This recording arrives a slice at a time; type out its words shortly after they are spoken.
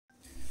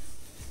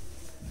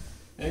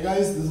Hey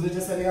guys, this is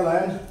Vijay Saini A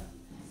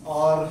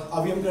और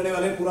अभी हम करने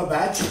वाले हैं पूरा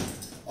बैच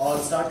और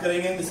स्टार्ट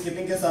करेंगे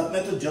स्किपिंग के साथ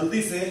में। तो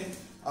जल्दी से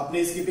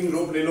अपनी स्किपिंग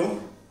रोप ले लो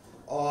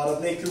और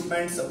अपने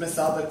इक्विपमेंट्स अपने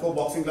साथ रखो,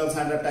 boxing gloves,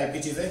 hand rap type की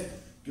चीजें,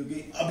 क्योंकि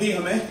अभी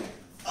हमें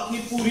अपनी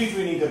पूरी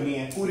ट्रेनिंग करनी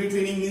है। पूरी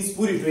ट्रेनिंग मींस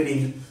पूरी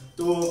ट्रेनिंग।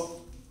 तो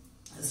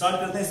स्टार्ट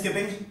करते हैं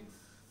स्किपिंग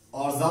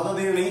और ज्यादा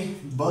देर नहीं,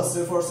 बस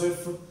सिर्फ और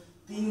सिर्फ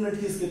 3 मिनट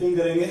की स्किपिंग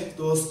करेंगे।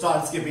 तो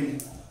स्टार्ट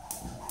स्किपिंग।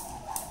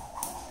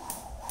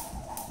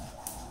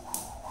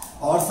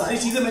 और सारी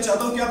चीजें मैं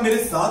चाहता हूं कि आप मेरे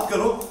साथ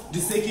करो,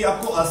 जिससे कि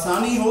आपको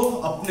आसानी हो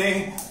अपने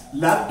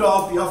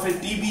लैपटॉप या फिर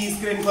टीवी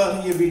स्क्रीन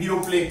पर ये वीडियो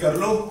प्ले कर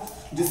लो,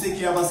 जिससे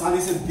कि आप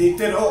आसानी से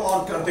देखते रहो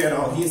और करते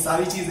रहो ये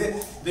सारी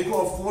चीजें। देखो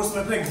ऑफ कोर्स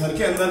मैं अपने घर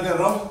के अंदर कर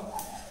रहा हूं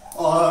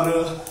और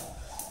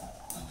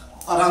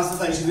आराम से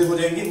सारी चीजें हो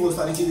जाएंगी। वो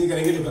सारी चीजें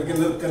करेंगे जो घर के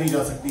अंदर करी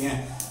जा सकती हैं।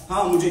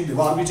 हाँ, मुझे एक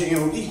दीवार भी चाहिए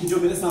होगी जो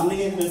मेरे सामने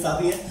ही है, मेरे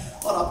साथ ही है,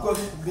 और आपको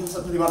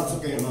दीवार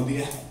सबके करना होती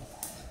है।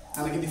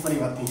 हालांकि कितनी फनी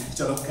बात थी,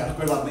 चलो खैर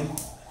कोई बात नहीं,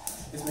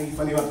 इसमें की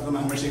फनी बात तो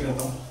मैं हमेशा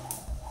करता हूँ।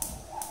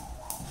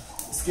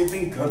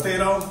 स्किपिंग करते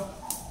रहो।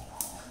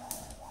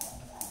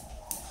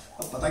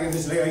 अब पता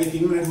कैसे चलेगा कि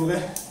 3 मिनट हो गए,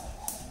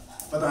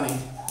 पता नहीं,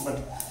 बट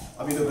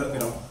अभी तो करते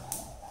रहो।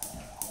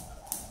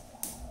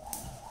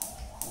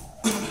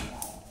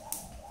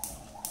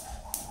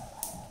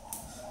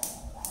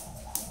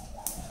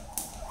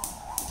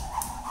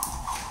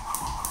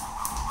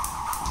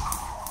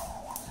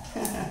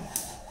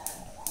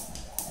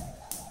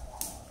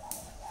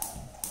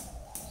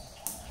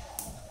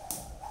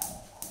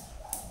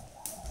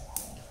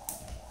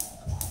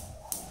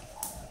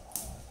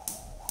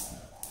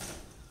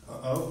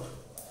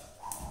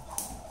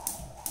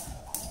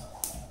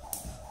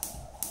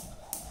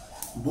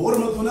 बोर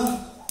मत होना।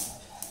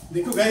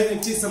 देखो गाइस,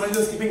 एक चीज समझ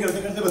लो, स्किपिंग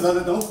करते करते बता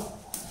देता हूं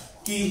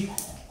कि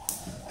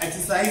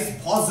एक्सरसाइज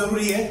बहुत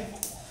जरूरी है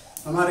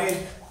हमारे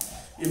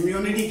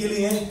इम्यूनिटी के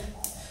लिए।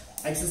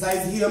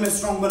 एक्सरसाइज ही हमें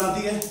स्ट्रांग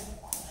बनाती है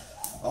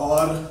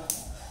और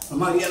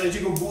हमारी एनर्जी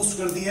को बूस्ट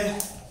करती है।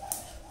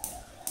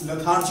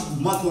 लेथार्जिक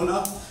मत होना।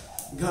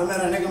 घर में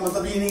रहने का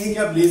मतलब ये नहीं है कि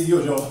आप लेजी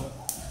हो जाओ।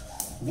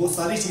 वो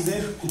सारी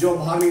चीजें जो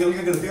बाहर निकल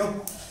के करते हो,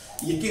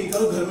 यकीन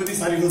करो घर में भी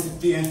सारी हो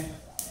सकती हैं।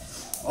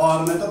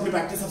 और मैं तो अपनी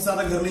प्रैक्टिस सबसे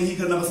ज्यादा घर में ही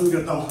करना पसंद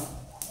करता हूं।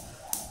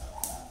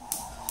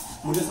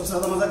 मुझे सबसे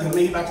ज्यादा मजा घर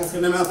में ही प्रैक्टिस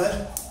करने में आता है।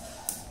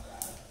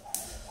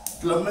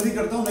 क्लब में भी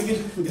करता हूं,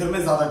 लेकिन घर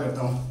में ज्यादा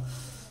करता हूं।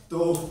 तो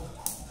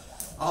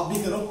आप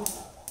भी करो।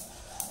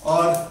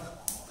 और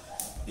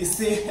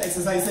इससे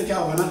एक्सरसाइज से क्या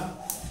होगा ना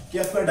कि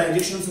आपका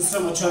डाइजेशन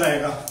सिस्टम अच्छा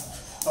रहेगा।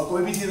 और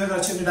कोई भी चीज अगर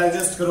अच्छे से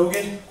डाइजेस्ट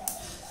करोगे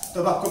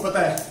तब आपको पता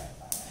है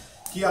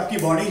कि आपकी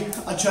बॉडी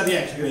अच्छा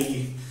रिएक्ट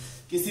करेगी।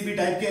 किसी भी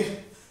टाइप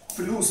के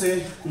फ्लू से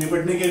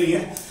निपटने के लिए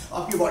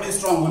आपकी बॉडी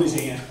स्ट्रांग होनी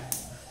चाहिए।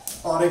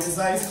 और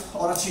एक्सरसाइज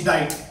और अच्छी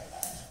डाइट,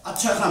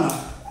 अच्छा खाना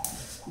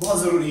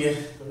बहुत जरूरी है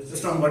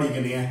स्ट्रांग बॉडी के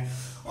लिए।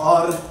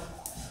 और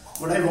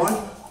व्हाट आई वांट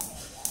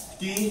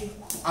कि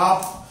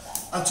आप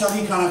अच्छा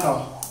ही खाना खाओ।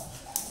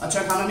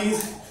 अच्छा खाना नहीं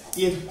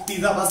ये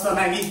पिज्जा, पास्ता,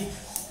 मैगी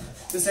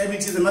इस टाइप की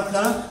चीजें मत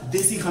खाना।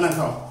 देसी खाना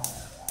खाओ।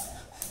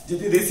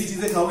 जितनी देसी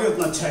चीजें खाओगे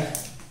उतना अच्छा है।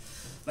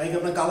 लाइक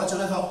अपना काला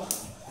चना खाओ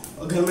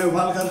और घर में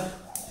उबाल कर,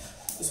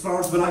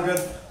 स्प्राउट्स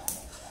बनाकर,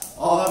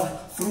 और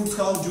फ्रूट्स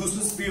खाओ,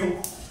 जूसेस पियो,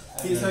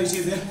 ये सारी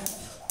चीजें।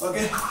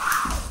 ओके,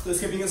 तो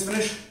स्किपिंग इज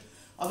फिनिश।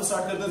 अब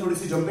स्टार्ट करते हैं थोड़ी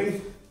सी jumping.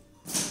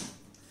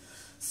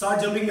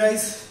 Start jumping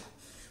guys.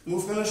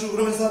 Move करना शुरू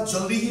करो मेरे साथ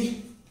जल्दी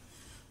ही।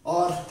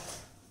 और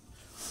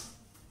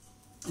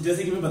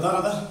जैसे कि मैं बता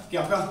रहा था कि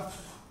आपका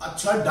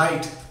अच्छा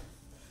डाइट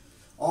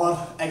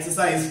और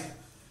एक्सरसाइज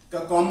का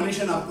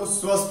कॉम्बिनेशन आपको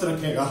स्वस्थ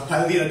रखेगा,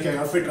 हेल्दी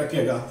रखेगा, फिट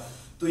रखेगा।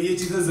 तो ये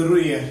चीजें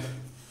जरूरी है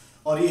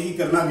और यही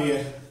करना भी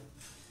है।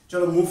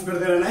 चलो मूव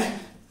करते रहना है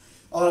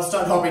और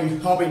start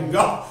hopping. Hopping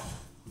go.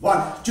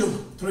 1 2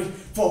 3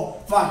 4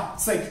 5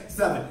 6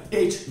 7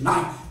 8 9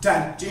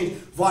 10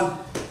 1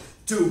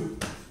 2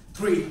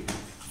 3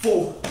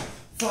 4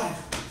 5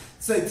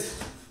 6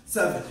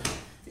 7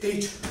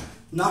 8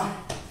 9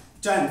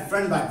 10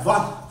 front back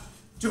 1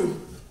 2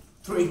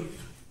 3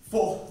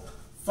 4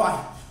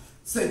 5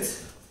 6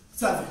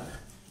 7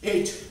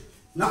 8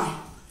 9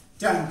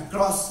 10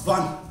 cross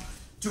 1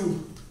 2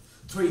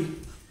 3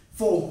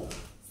 4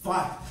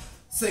 5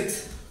 6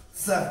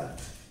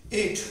 7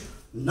 8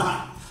 9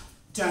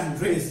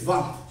 10 raise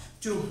 1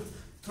 2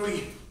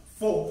 3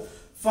 4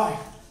 5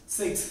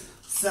 6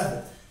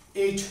 7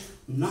 8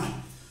 9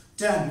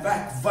 10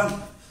 back 1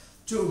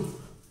 2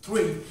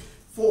 3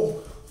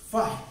 4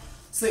 5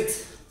 6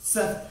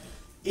 7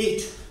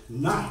 8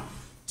 9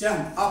 10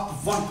 up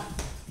 1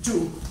 2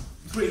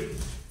 3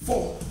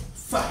 4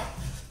 5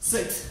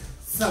 6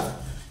 7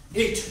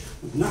 8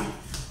 9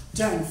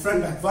 10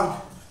 front back 1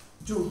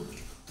 2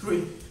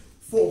 3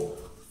 4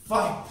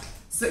 5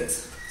 6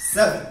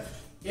 7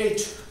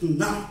 8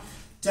 9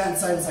 10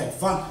 side to side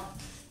 1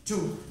 2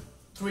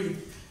 3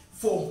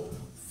 4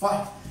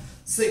 5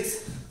 6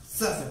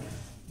 7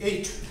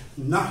 8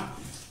 9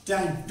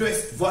 10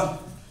 twist 1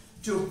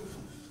 2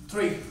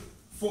 3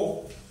 4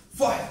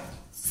 5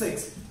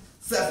 6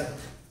 7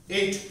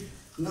 8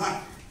 9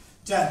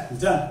 10.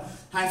 Done.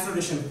 Hands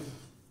rotation.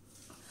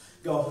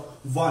 Go.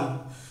 1,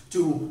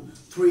 2,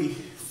 3,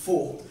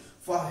 4,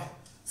 5,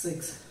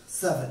 6,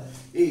 7,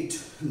 8,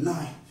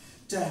 9,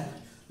 10,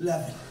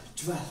 11,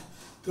 12,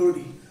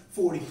 13,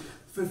 14,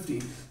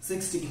 15,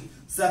 16,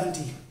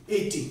 17,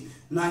 18,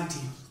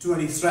 19,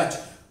 20. Stretch.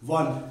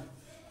 1,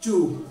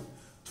 2,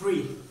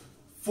 3,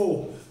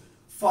 4,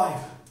 5,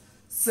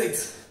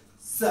 6,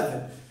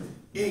 7,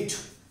 8,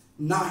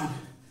 9,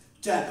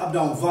 10. Up,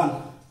 down.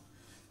 1,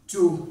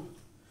 2,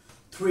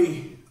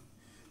 3,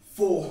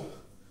 4,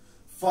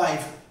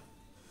 5,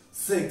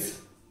 6,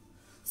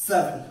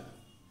 7,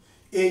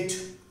 8,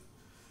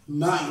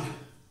 9,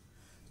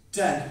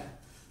 10.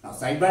 Now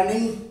side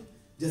bending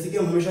जैसे कि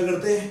हम हमेशा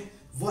करते हैं.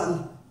 1,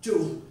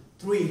 2,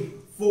 3,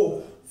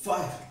 4,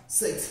 5,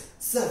 6,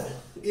 7,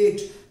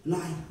 8,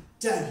 9,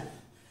 10.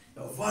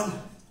 1,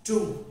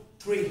 2,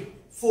 3,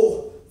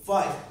 4,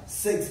 5,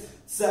 6,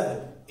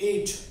 7,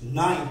 8,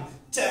 9,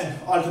 10.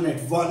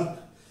 Alternate. 1,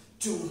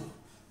 2,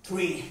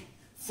 3,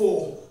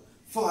 4,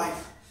 5,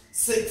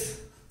 6,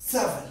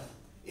 7,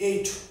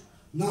 8,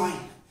 9,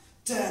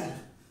 10,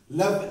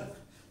 11,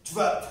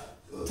 12,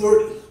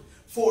 13,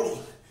 14,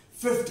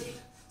 15,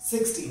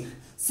 16,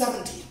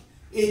 17,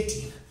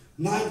 18,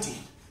 19,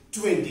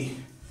 20.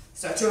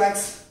 Stretch your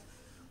legs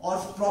और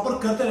प्रॉपर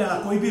करते रहना,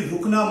 कोई भी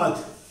रुकना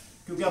मत,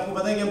 क्योंकि आपको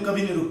पता है कि हम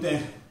कभी नहीं रुकते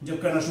हैं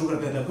जब करना शुरू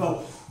करते हैं.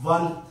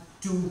 1,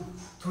 2,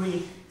 3,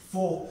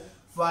 4,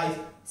 5,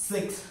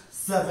 6,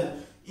 7,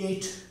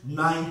 8,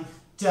 9,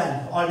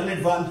 10.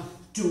 Alternate. 1,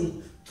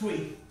 2,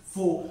 3,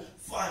 4,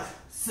 5,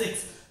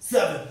 6,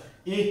 7,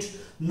 8,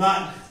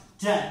 9,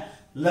 10,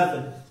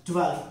 11,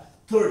 12,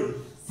 13,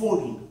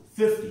 14,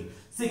 15,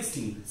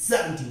 16,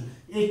 17,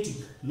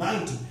 18,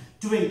 19,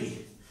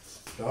 20.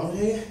 Down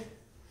here.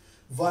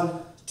 1,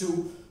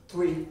 2,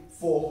 3,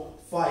 4,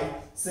 5,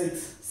 6,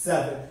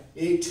 7,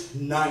 8,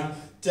 9,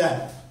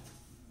 10.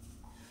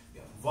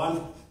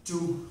 1,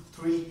 2,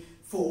 3,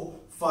 4,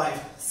 5,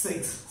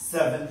 6,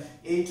 7,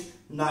 8,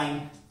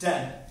 9,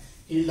 10.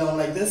 Heel down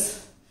like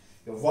this.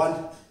 1,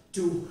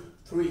 2,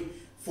 3,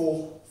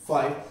 4,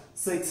 5,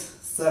 6,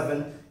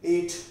 7,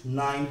 8,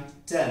 9,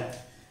 10.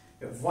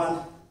 1,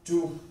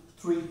 2,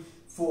 3,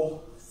 4,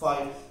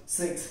 5,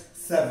 6,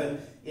 7,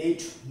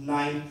 8,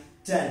 9,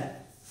 10.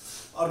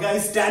 और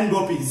गाइस 10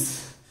 burpees.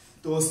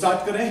 तो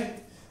स्टार्ट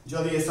करें,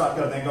 जल्दी स्टार्ट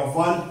करते हैं.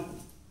 1,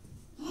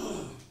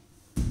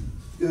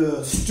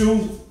 2,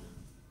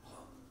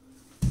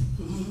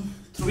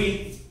 3,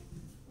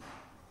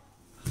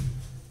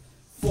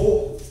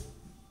 4,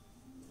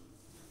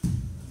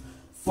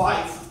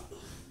 5,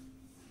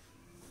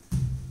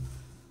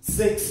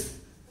 6.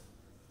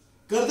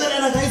 करते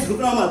रहना गाइस,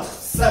 रुकना मत.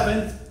 7,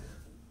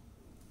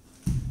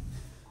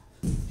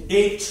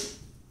 8,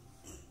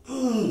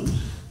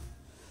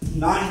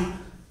 9,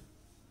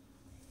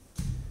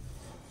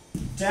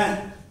 10.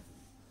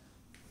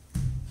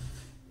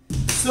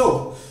 So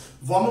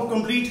warm up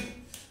complete.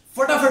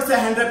 फटाफट से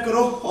हैंड रैप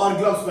करो और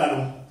ग्लव्स पहनो.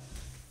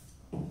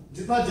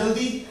 जितना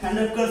जल्दी हैंड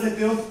रैप कर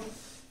सकते हो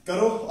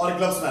करो और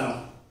ग्लव्स पहनो.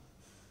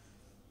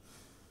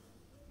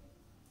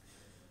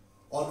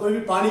 और कोई भी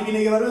पानी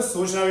पीने के बारे में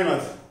सोचना भी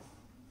मत.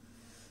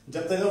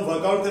 जब तक हम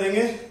वर्कआउट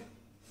करेंगे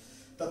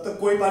तब तक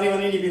कोई पानी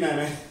वानी नहीं पीना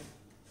है.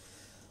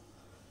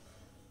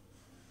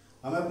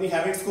 हमें अपनी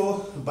हैबिट्स को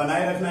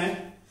बनाए रखना है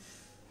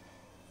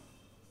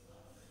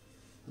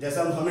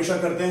जैसा हम हमेशा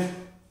करते हैं.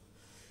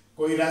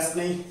 कोई रेस्ट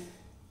नहीं,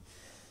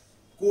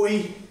 कोई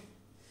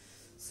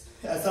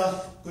ऐसा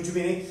कुछ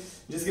भी नहीं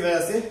जिसकी वजह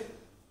से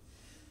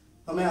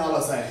हमें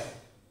आलस आए.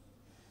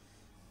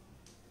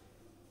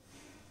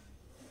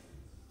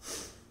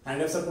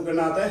 हैंड अप सबको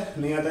करना आता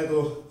है, नहीं आता है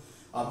तो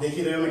आप देख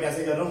ही रहे हो मैं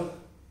कैसे कर रहा हूं.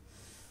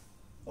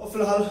 और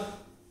फिलहाल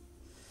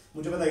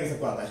मुझे पता है कि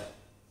सबको आता है.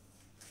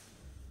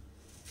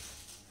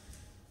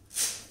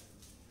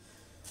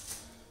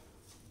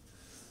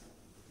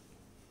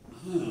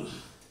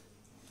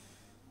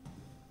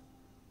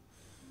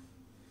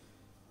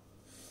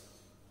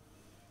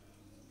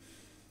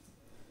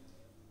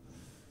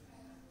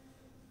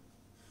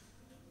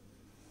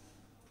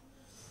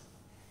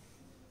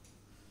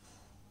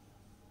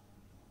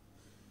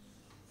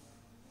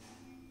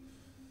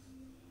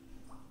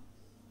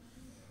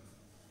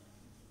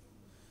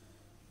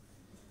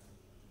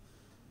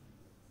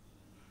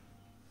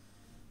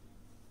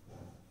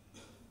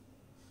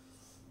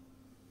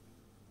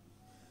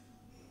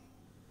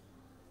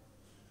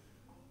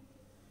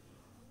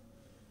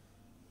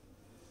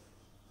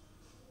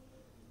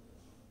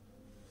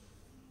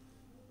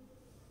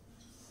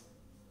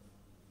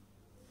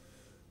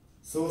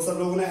 सो सब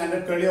लोगों ने हैंड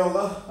अप कर लिया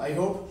होगा आई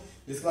होप.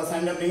 जिसके पास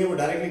हैंड अप नहीं है वो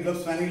डायरेक्टली ग्लव्स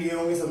पहन लिए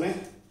होंगे सबने.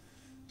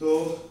 तो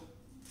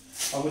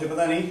अब मुझे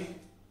पता नहीं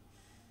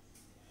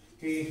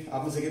कि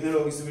आप में से कितने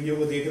लोग इस वीडियो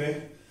को देख रहे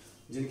हैं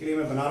जिनके लिए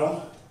मैं बना रहा हूँ.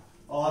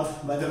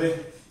 और बाय द वे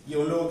ये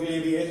उन लोगों के लिए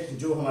भी है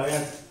जो हमारे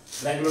यहाँ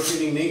रेगुलर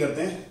ट्रेनिंग नहीं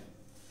करते हैं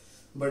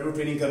बट वो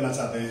ट्रेनिंग करना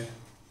चाहते हैं.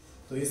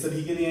 तो ये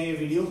सभी के लिए है ये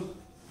वीडियो.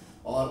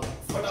 और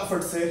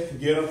फटाफट से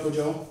गियर अप हो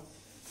जाओ.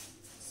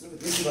 सिर्फ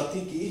इतनी सी बात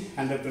थी कि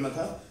हैंड अप करना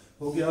था,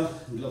 हो गया.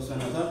 ग्लव्स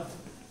पहना था,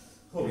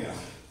 हो गया.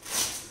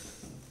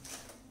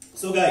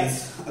 सो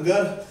गाइस,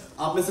 अगर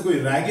आप में से कोई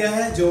रह गया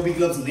है जो भी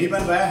ग्लव्स नहीं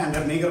पहन पाया,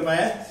 हैंगर नहीं कर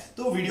पाया है,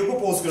 तो वीडियो को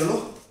पॉज कर लो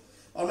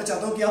और मैं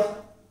चाहता हूं कि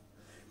आप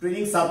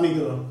ट्रेनिंग साथ में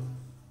करो,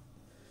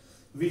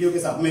 वीडियो के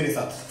साथ, मेरे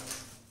साथ।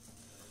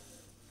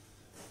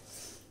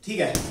 ठीक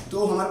है,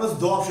 तो हमारे पास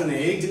दो ऑप्शन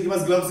है। एक, जिनके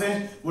पास ग्लव्स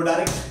हैं वो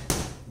डायरेक्ट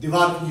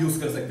दीवार यूज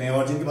कर सकते हैं,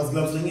 और जिनके पास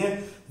ग्लव्स नहीं है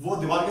वो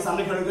दीवार के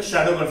सामने खड़े होकर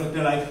शैडो कर सकते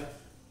हैं, लाइक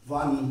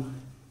 1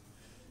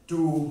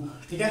 2।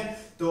 ठीक है,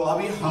 तो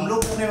अभी हम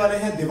लोग करने वाले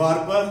हैं दीवार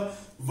पर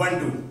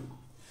 1 2।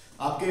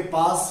 आपके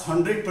पास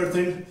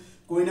 100%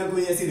 कोई ना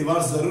कोई ऐसी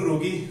दीवार जरूर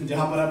होगी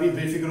जहां पर आप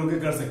बेफिक्र होकर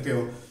कर सकते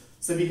हो।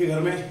 सभी के घर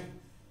में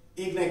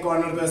एक ना एक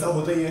कॉर्नर तो ऐसा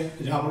होता ही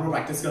है जहां पर वो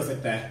प्रैक्टिस कर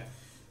सकता है।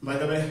 बाय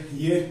द वे,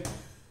 ये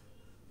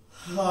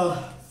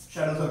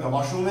शैडो सर का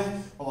वॉशरूम है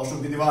और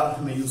वॉशरूम की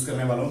दीवार मैं यूज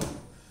करने वाला हूं।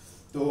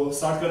 तो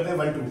स्टार्ट करते हैं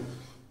 1 2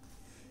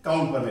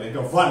 काउंट पर मेरे।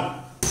 1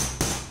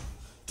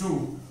 2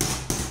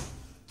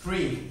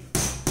 3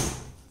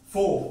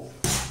 4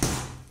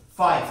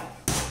 5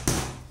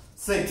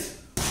 6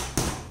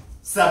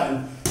 7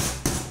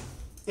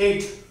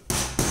 8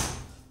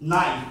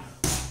 9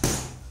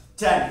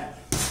 10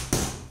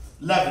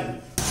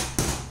 11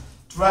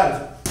 12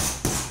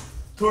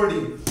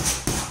 13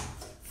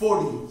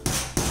 14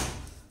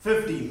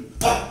 15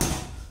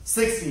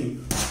 16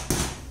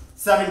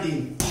 17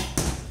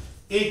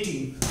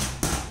 18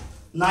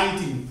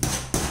 19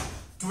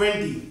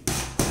 20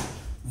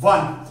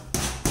 1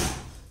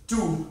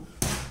 2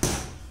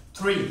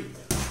 3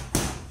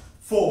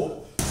 4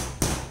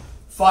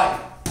 5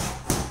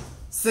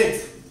 6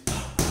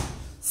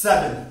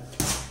 7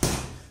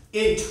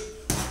 8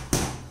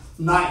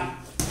 9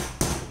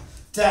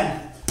 10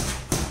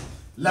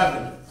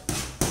 11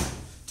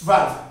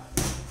 12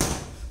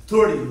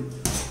 13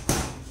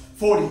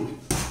 14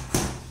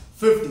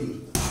 15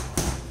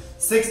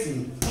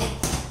 16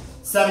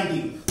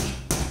 17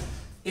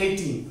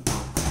 18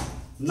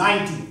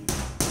 19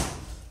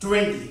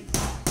 20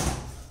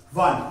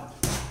 1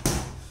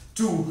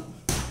 2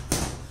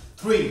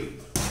 3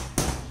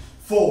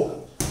 4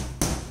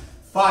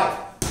 5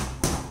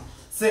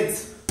 6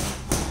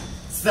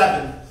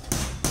 7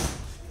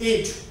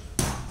 8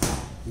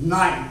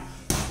 9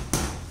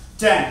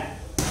 10।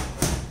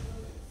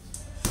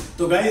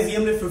 तो गाइज, ये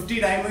हमने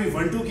 50 टाइम में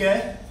 1 2 किया है।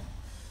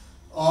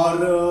 और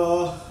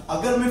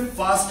अगर मैं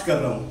फास्ट कर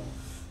रहा हूं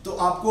तो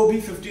आपको भी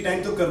 50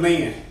 टाइम तो करना ही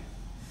है।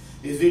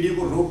 इस वीडियो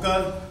को रोक कर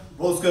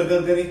पॉज कर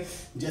करें,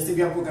 जैसे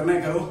भी आपको करना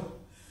है करो।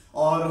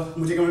 और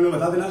मुझे कमेंट में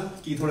बता देना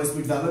कि थोड़ा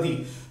स्पीड ज्यादा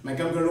थी, मैं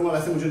कम कर लूंगा।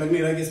 वैसे मुझे लग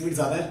नहीं रहा कि स्पीड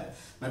ज्यादा है,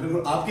 मैं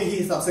बिल्कुल आपके ही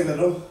हिसाब से कर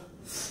रहा हूं।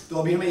 तो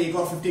अभी हमें एक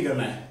और 50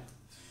 करना है।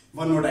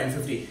 1 more time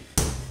 50।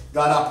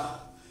 Guard up,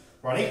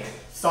 ready,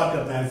 start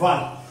करते हैं।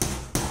 1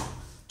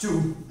 2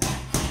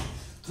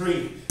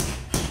 3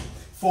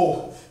 4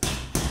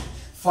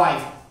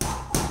 5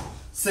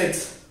 6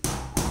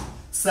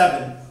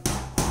 7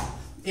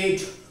 8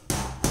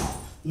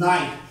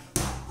 9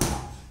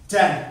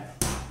 10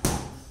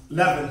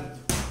 11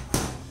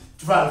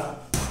 12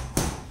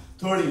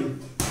 13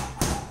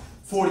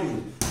 14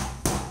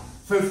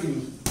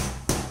 15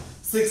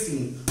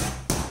 16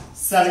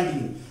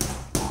 17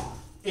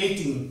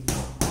 18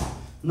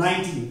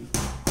 19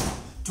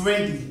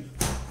 20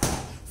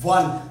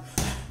 1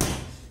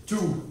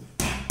 2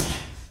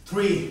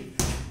 3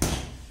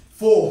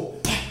 4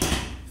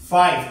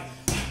 5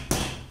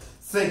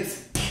 6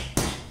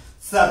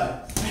 7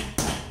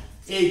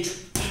 8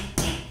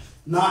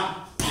 9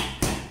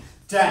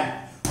 10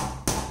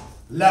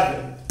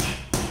 11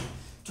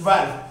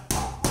 12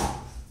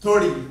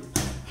 13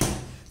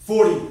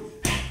 14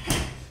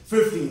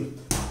 15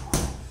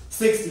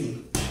 16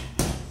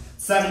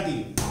 17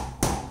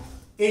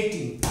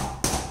 18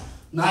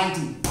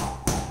 19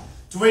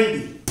 20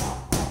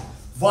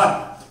 1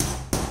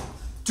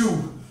 2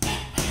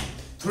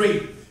 3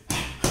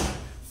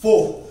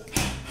 4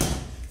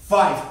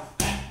 5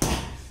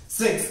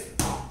 6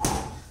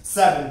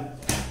 7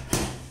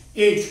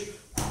 8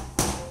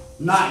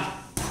 9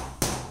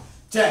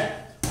 10।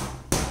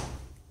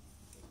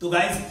 तो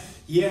गाइज,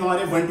 ये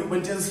हमारे 1 2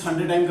 पंचेस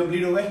 100 टाइम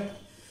कंप्लीट हो गए।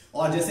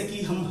 और जैसे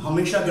कि हम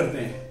हमेशा करते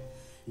हैं,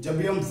 जब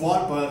भी हम वॉल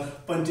पर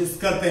पंचेस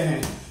करते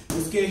हैं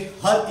उसके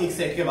हर एक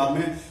सेट के बाद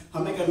में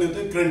हमें करने होते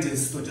हैं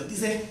क्रंचेस। तो जल्दी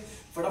से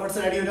फटाफट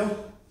से रेडी हो जाओ।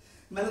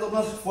 मैंने तो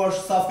अपना फर्श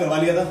साफ करवा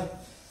लिया था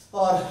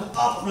और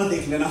आप अपना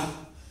देख लेना।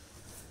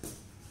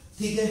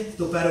 ठीक है,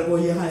 तो पैरों को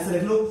यहां ऐसे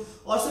रख लो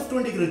और सिर्फ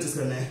 20 क्रंचेस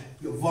करने हैं।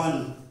 1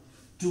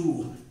 2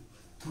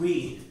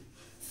 3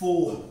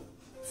 4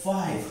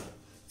 5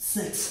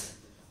 6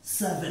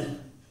 7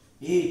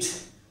 8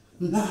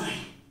 9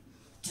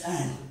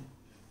 10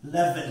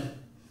 11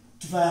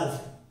 12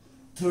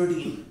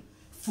 13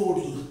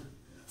 14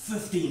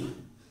 15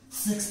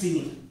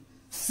 16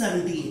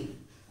 17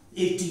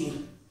 18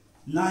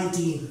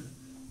 19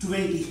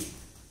 20।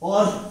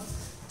 और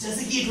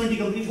जैसे कि 20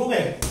 कंप्लीट हो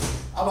गए,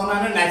 अब हम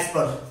आना नेक्स्ट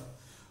पर।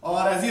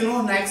 और एज यू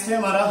नो, नेक्स्ट है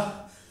हमारा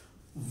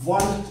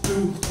 1 2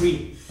 3।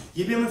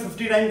 ये भी हमें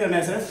 50 टाइम करना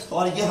है सिर्फ।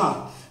 और यहाँ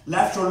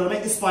लेफ्ट शोल्डर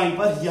में इस पॉइंट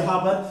पर यहां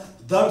पर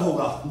दर्द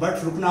होगा,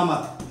 बट रुकना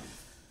मत,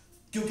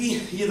 क्योंकि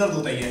ये दर्द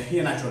होता ही है,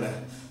 ये नेचुरल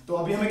है। तो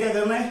अभी हमें क्या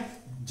करना है,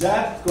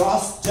 जैब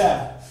cross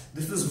jab,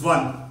 this is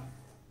 1।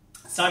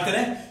 Start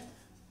करें,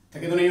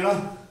 थके तो नहीं हो ना,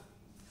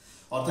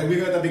 और थक भी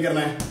गए तब भी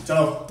करना है।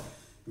 चलो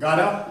got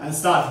up and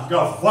start,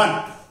 go 1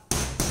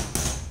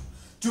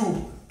 2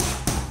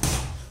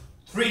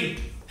 3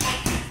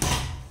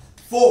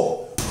 4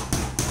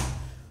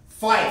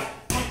 5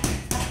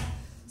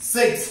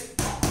 6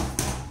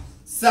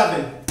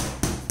 7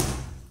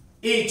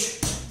 8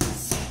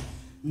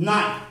 9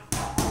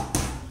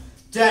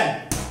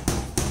 10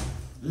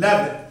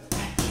 11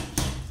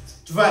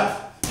 12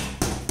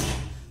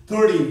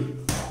 13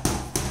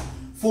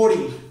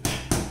 14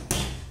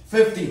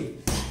 15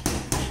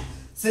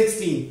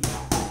 16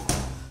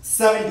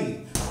 17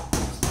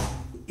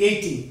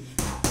 18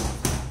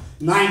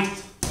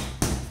 19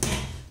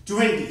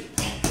 20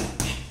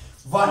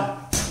 1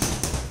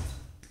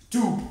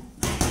 2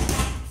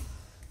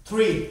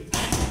 3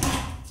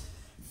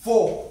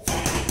 4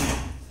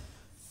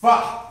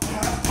 5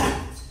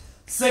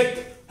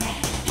 6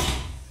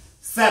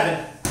 7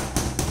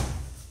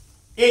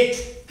 8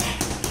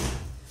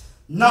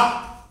 9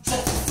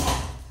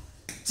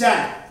 10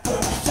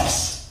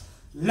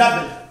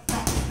 11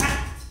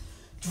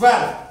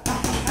 12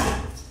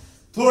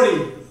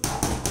 13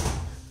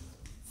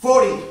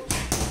 14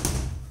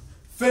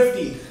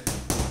 15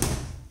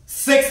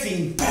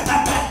 16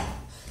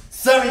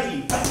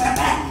 17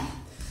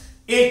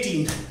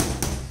 18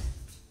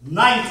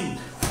 19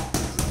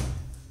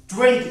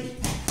 20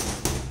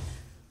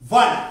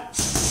 1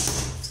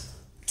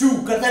 2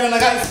 करते रहना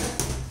गाइस,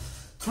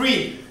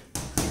 3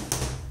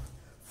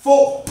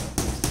 4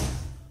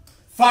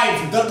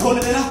 5 दर्द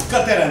होने देना,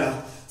 करते रहना,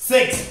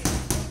 6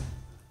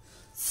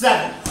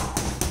 7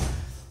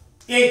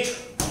 8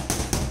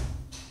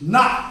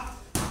 9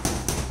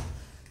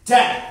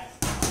 10।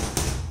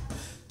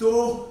 तो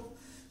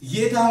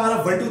ये था हमारा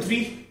 1 2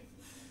 3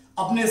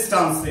 अपने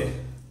स्टांस से।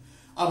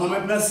 अब हमें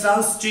अपना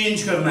स्टांस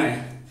चेंज करना है।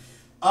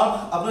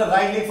 अब अपना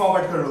राइट लेग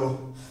फॉरवर्ड कर लो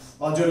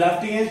और जो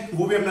लेफ्टी है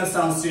वो भी अपना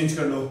स्टांस चेंज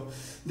कर लो।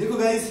 देखो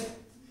गाइस,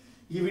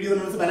 ये वीडियो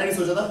बनाने से पहले नहीं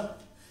सोचा था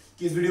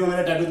कि इस वीडियो में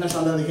मेरा टैटू इतना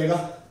शानदार दिखेगा,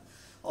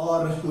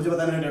 और मुझे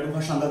पता है मेरा टैटू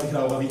बहुत शानदार दिख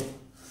रहा होगा अभी।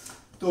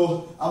 तो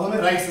अब हमें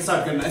राइट से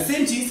स्टार्ट करना है,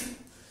 सेम चीज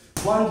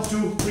 1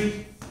 2 3,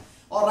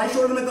 और राइट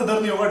शोल्डर में इतना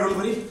दर्द नहीं होगा, डोंट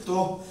वरी,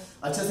 तो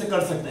अच्छे से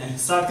कर सकते हैं।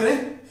 स्टार्ट करें,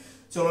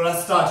 चलो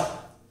लेट्स स्टार्ट,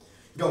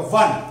 गो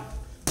 1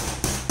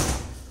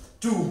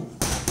 2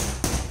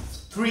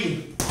 3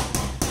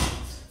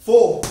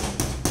 4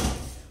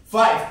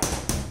 5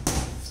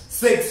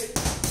 6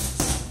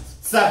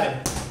 7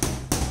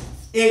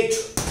 8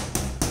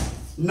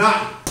 9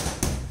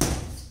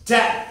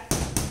 10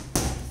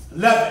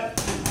 11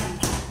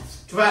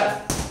 12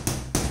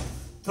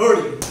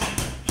 13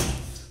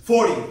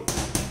 14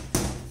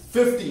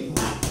 15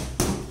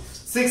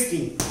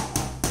 16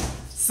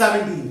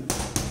 17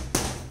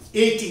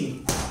 18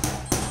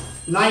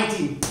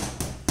 19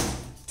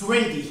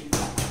 20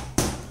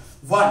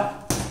 1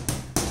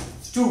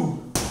 2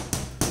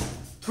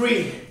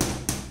 3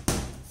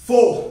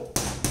 4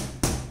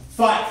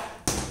 5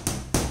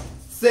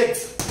 6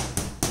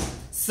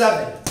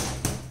 7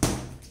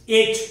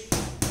 8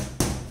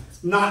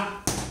 9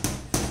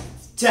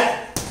 10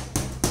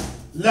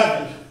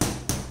 11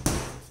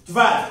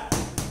 12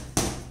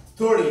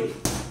 13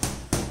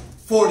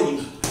 14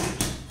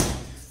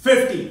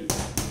 15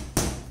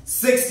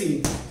 16,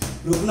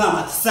 रुकना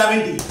मत,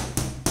 17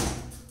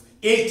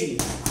 18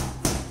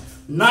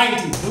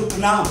 19,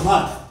 रुकना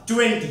मत,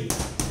 20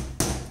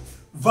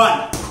 1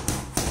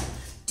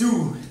 2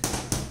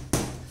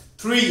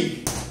 3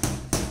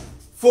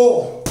 4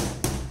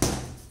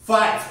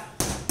 5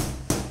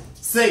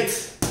 6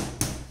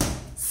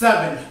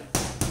 7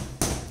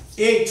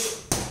 8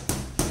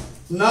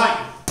 9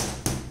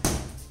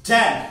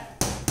 10।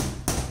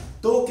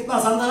 तो कितना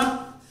आसान था ना।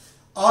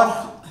 और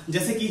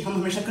जैसे कि हम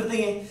हमेशा करते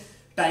हैं,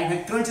 टाइम है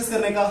क्रंचेस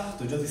करने का,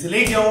 तो जल्दी से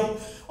लेके आओ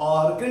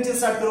और क्रंचेस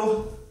स्टार्ट करो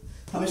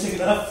हमेशा की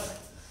तरफ।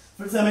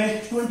 फिर से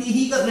हमें 20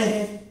 ही करने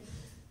हैं।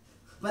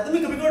 मैं कभी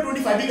कभी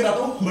 25 भी कराता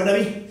हूं, बट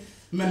अभी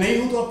मैं नहीं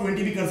हूं तो आप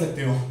 20 भी कर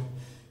सकते हो,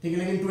 ठीक है,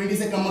 लेकिन 20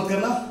 से कम मत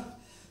करना,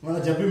 वरना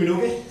जब भी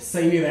मिलोगे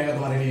सही नहीं रहेगा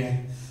तुम्हारे लिए।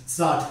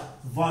 स्टार्ट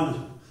 1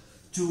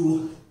 2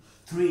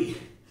 3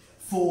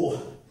 4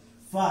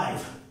 5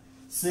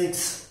 6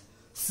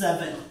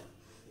 7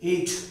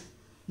 8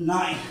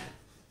 9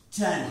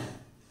 10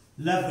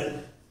 11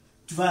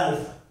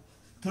 12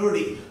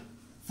 13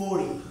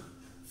 14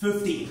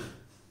 15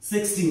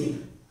 16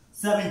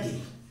 17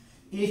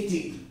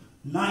 18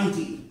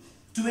 19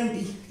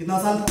 20। कितना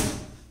आसान था।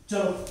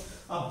 चलो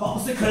अब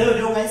वापस से खड़े हो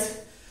जाओ गाइस,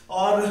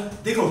 और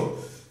देखो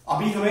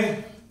अभी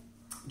हमें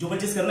जो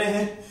पंचेस करने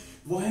हैं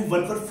वो है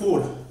 1 पर 4,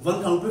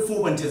 1 काउंट पे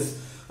 4 पंचेस,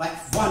 लाइक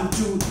 1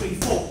 2 3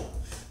 4,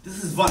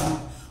 दिस इज 1।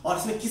 और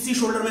इसमें किसी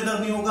शोल्डर में दर्द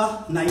नहीं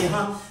होगा, ना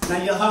यहाँ ना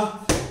यहाँ।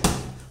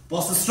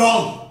 Boss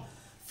strong,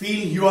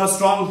 feel you are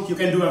strong, you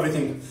can do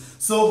everything.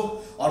 सो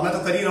और मैं तो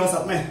कर ही रहा हूं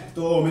साथ में,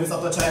 तो मेरे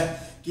साथ तो अच्छा है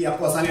कि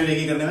आपको आसानी हो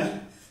जाएगी करने में।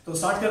 तो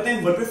स्टार्ट करते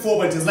हैं 1 पे 4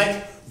 पंचेस, लाइक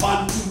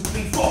 1 2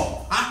 3 4।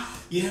 हाँ,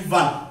 ये है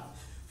 1।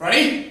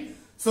 Ready?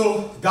 So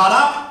guard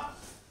up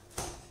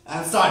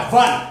and start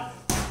 1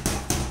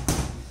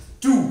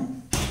 2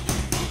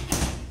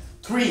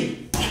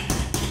 3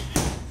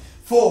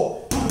 4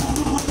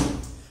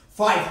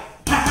 5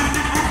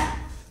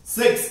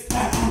 6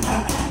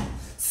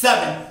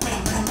 7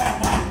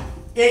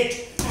 8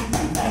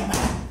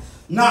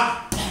 9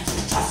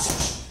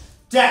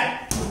 10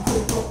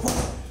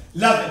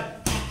 11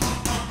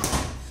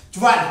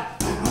 12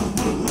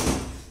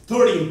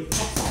 13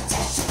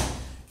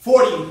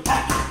 14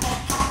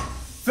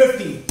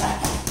 15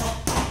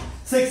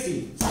 16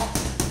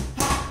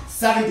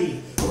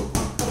 17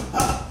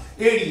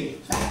 18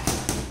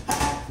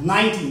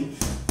 19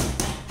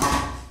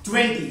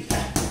 20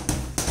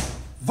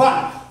 1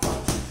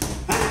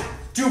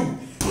 2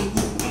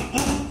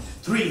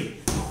 3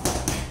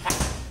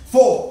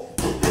 4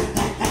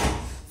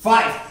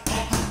 5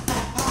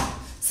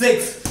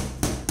 6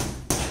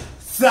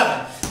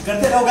 7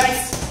 करते रहो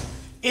गाइस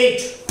 8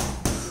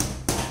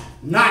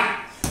 9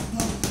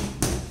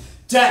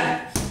 10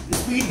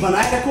 स्पीड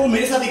बनाए रखो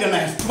मेरे साथ ही करना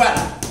है 12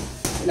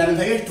 11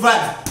 था ये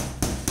 12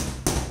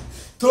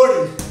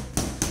 13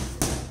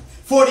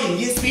 14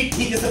 ये स्पीड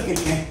ठीक है सबके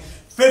लिए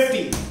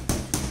 15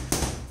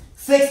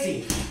 16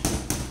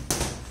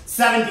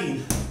 17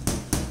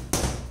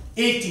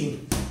 18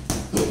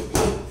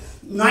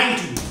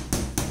 19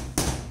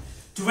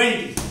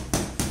 20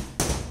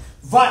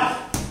 1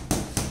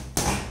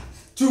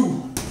 2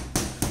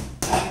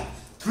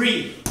 3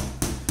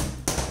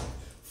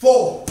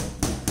 4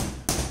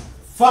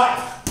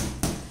 5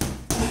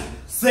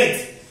 6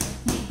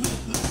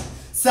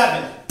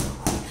 7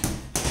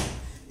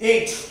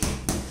 8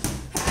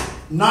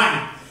 9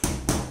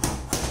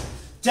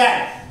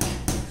 10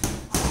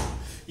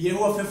 ये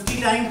हुआ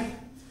 50 टाइम।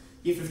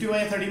 ये 50 हुआ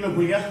या 30 में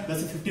भूल गया,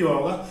 वैसे 50 हुआ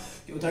होगा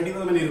क्योंकि 30 में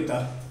तो मैं नहीं रुकता।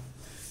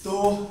 तो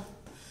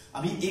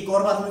अभी एक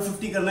और बार हमें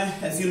 50 करना है।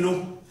 एज यू नो,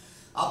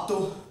 आप तो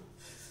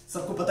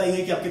सबको पता ही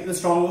है कि आप कितने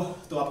स्ट्रांग हो,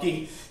 तो आपकी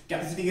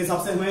कैपेसिटी के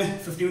हिसाब से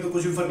हमें 50 में तो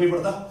कुछ भी फर्क नहीं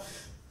पड़ता,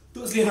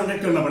 तो इसलिए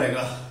 100 करना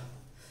पड़ेगा।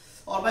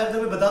 और मैं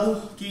इधर बता दूं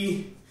कि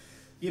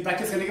ये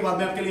प्रैक्टिस करने के बाद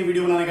में आपके लिए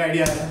वीडियो बनाने का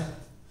आइडिया आया,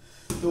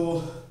 तो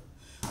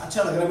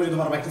अच्छा लग रहा है मुझे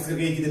दोबारा प्रैक्टिस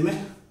करके एक ही दिन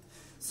में।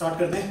 स्टार्ट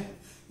करते हैं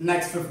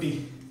नेक्स्ट 50।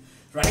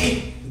 रेडी,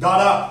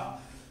 गाड़ा,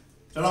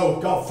 चलो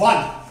go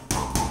 1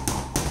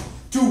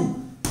 2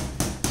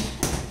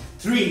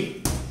 3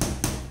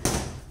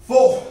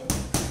 4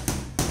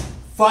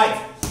 5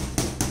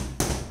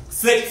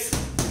 6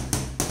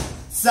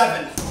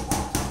 7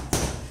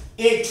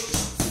 8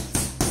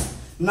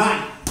 9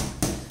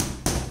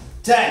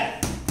 10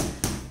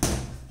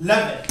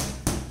 11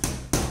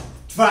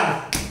 12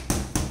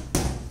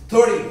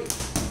 13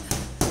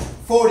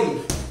 14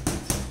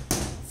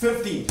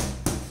 15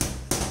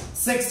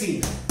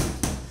 16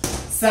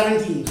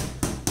 17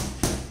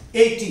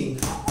 18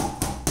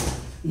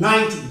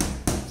 19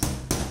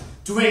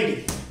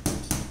 20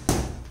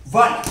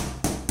 1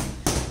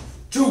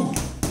 2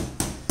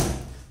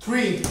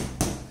 3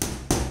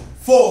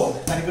 4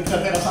 very good,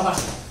 करते रहो शाबाश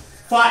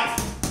 5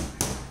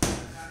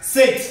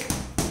 6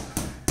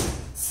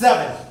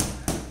 7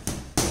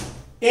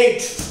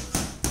 8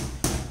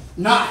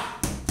 9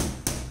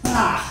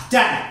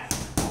 10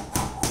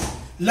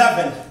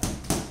 11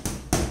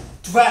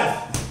 12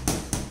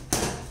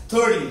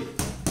 13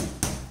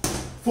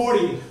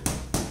 14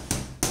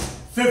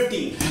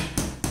 15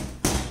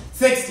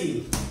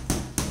 16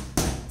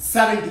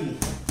 17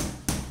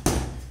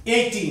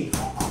 18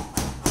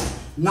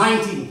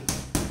 19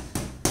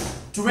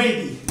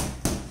 20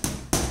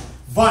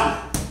 1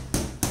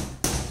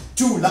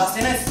 2 last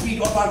and speed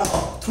or part of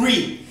 3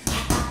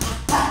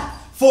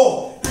 4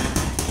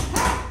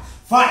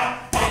 5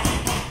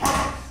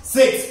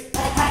 6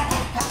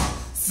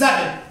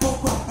 7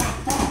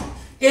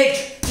 8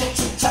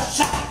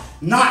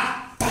 9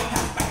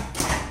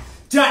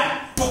 10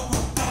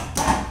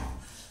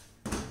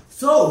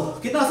 So,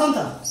 कितना आसान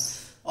था।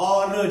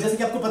 और जैसे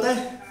कि आपको पता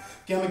है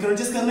कि हमें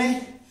क्रंचेस करने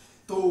हैं,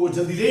 तो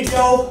जल्दी लेट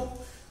जाओ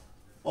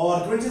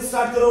और क्रंचेस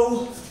स्टार्ट करो।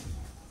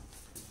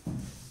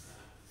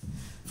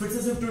 फिर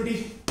से सिर्फ 20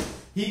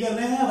 ही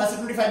करने हैं। वैसे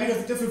 25 भी कर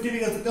सकते हो, 50 भी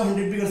कर सकते हो,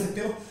 100 भी कर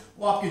सकते हो,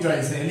 वो आपकी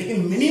चॉइस है।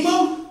 लेकिन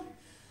मिनिमम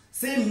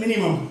से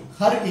मिनिमम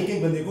हर एक एक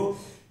बंदे को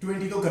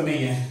 20 तो करना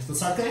ही है। तो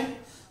स्टार्ट करें।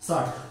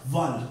 स्टार्ट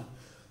 1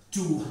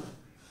 2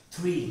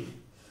 3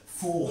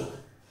 4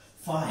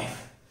 5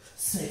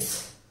 6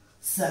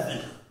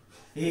 7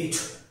 8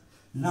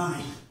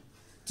 9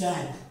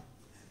 10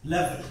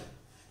 11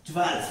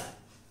 12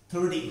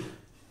 13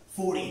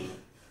 14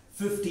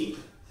 15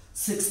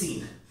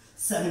 16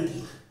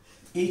 17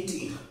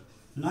 18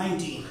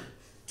 19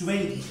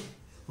 20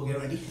 हो गया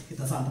 20।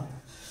 कितना आसान था।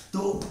 तो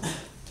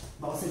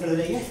बाबा से खड़े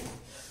रहिए।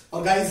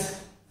 और गाइज,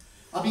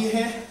 अब ये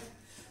है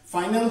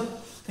final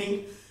thing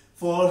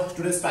for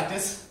today's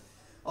practice.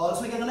 और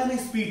उसमें क्या करना है,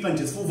 speed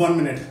punches for 1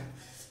 minute.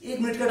 1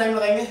 minute का टाइम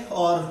लगाएंगे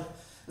और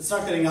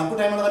स्टार्ट करेंगे। आपको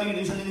टाइम लगाने की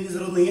टेंशन लेने की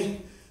जरूरत नहीं है।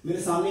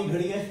 मेरे सामने ही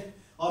घड़ी है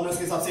और मैं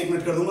उसके हिसाब से 1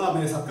 मिनट कर दूंगा। आप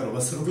मेरे साथ करो,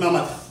 बस रुकना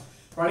मत।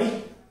 रेडी?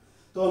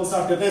 तो हम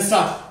स्टार्ट करते हैं।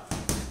 स्टार्ट।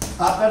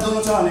 हाथ पैर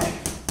दोनों चलाने।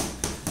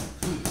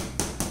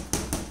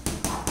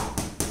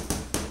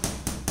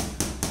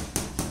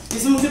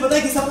 इसमें मुझे पता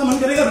है कि सबका मन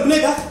करेगा रुकने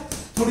का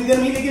थोड़ी देर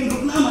में, लेकिन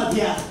रुकना मत।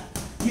 गया।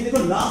 ये देखो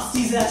लास्ट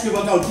चीज है आज के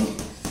वर्कआउट की,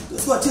 तो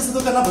इसको अच्छे से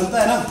तो करना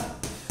बनता है ना।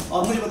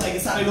 और मुझे पता है कि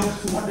सारे लोग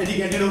बहुत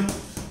डेडिकेटेड हो,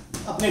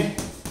 अपने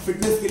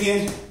फिटनेस के लिए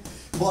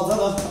बहुत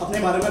ज्यादा अपने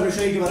बारे में, अपने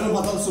शरीर के बारे में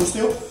बहुत ज्यादा सोचते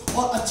हो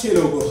और अच्छे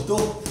लोग हो, तो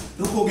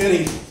रुकोगे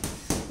नहीं।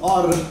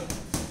 और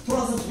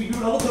थोड़ा सा स्पीड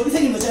बढ़ाओ, 30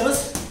 सेकंड बचा है बस,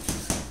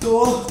 तो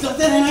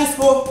करते रहना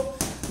इसको।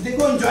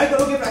 देखो एंजॉय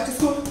करोगे प्रैक्टिस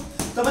को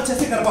तब अच्छे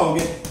से कर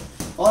पाओगे,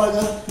 और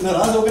अगर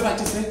नाराज होगे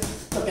प्रैक्टिस से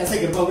तब कैसे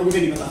कर पाओगे मुझे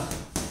नहीं पता।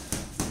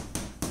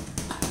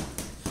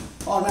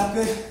 और मैं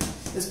आपके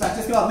इस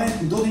प्रैक्टिस के बाद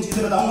में 2-3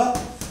 चीजें बताऊंगा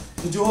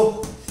जो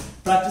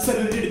प्रैक्टिस से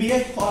रिलेटेड भी है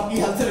और आपकी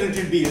हेल्थ से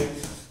रिलेटेड भी है,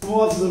 तो वो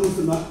आप जरूर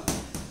सुनना।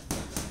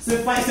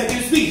 सिर्फ 5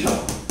 सेकेंड स्पीड।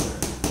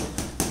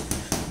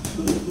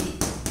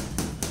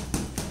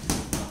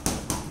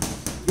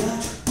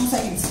 2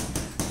 सेकेंड्स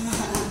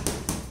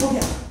हो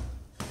गया।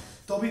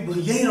 तो अभी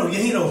यही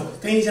रहो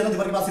कहीं नहीं जाना,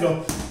 दीवार के पास ही रहो।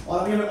 और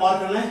अभी हमें और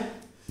करना है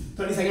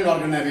 30 सेकेंड और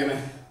करना है अभी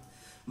हमें।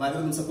 बात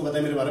तुम सबको पता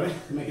है मेरे बारे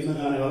में, मैं कितना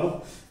कराने वाला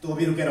हूँ, तो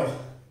अभी रुके रहो।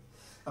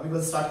 अभी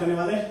बस स्टार्ट करने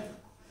वाले,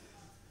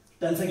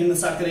 10 सेकेंड में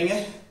स्टार्ट करेंगे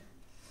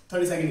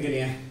 30 सेकेंड के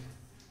लिए।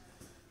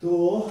 तो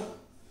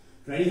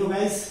रेडी हो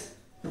guys?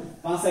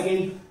 5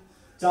 second,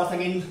 4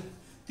 second,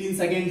 3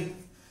 second,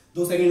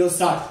 2 second और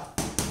स्टार्ट।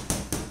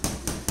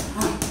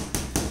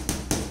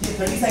 ये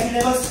 30 सेकेंड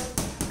है, बस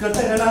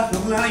करते रहना,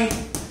 रुकना नहीं।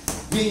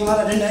 ये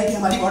हमारा एजेंडा है कि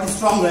हमारी बॉडी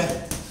स्ट्रांग रहे,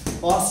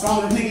 और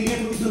स्ट्रांग रखने के लिए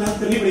तो कुछ मेहनत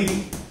करनी पड़ेगी।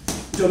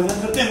 जो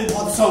मेहनत करते हैं वो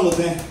बहुत स्ट्रांग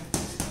होते हैं।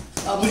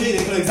 अब मुझे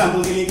देख लो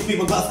एग्जाम्पल के लिए कितनी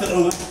बकवास कर रहा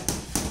हूं मैं,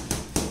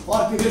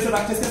 और फिर से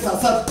प्रैक्टिस के साथ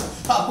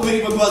साथ आपको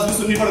मेरी बकवास भी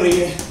सुननी पड़ रही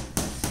है।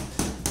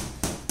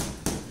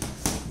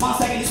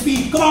 5 second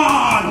speed, come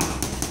on.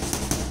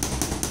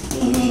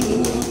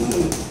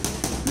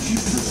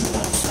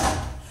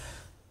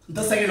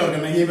 10 second और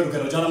करना है, यहीं पर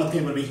करो, ज्यादा मत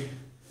कहीं पर भी।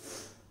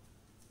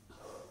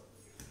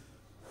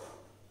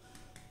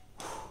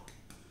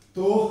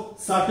 तो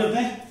स्टार्ट करते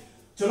हैं,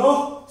 चलो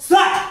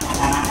स्टार्ट।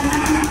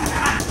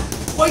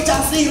 कोई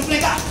चांस नहीं रुकने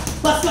का,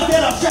 बस करते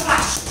रहो।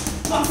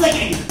 1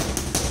 सेकेंड।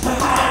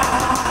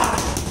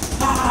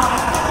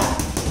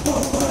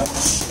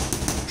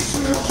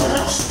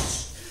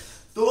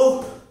 तो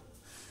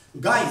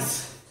गाइस,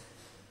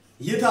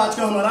 ये था आज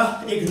का हमारा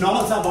एक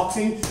नॉर्मल सा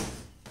बॉक्सिंग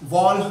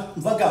वॉल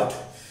वर्कआउट।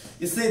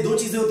 इससे 2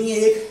 चीजें होती हैं,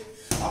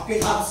 एक आपके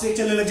हाथ से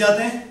चलने लग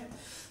जाते हैं,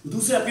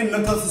 दूसरे आपके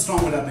नकल्स स्ट्रांग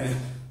हो जाते हैं।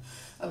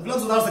 अब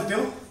ग्लव्स उतार सकते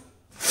हो,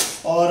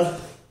 और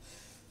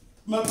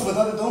मैं आपको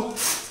बता देता हूं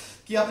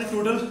कि आपने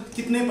टोटल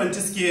कितने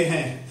पंचेस किए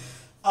हैं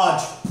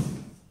आज।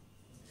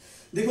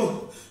 देखो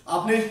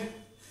आपने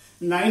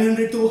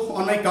 900 तो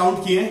ऑन माई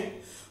काउंट किए,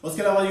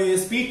 उसके अलावा ये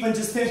स्पीड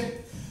पंचेस थे।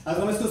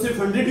 अगर मैं इसको सिर्फ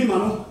 100 भी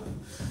मानूं,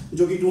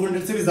 जो कि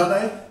 200 से भी ज्यादा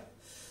है,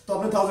 तो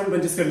आपने 1000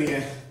 पंचेस कर लिए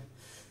हैं,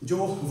 जो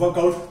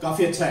वर्कआउट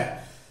काफी अच्छा है।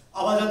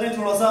 अब आ जाते हैं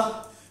थोड़ा सा,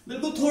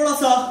 बिल्कुल थोड़ा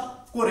सा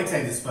कोर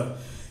एक्सरसाइजेस पर।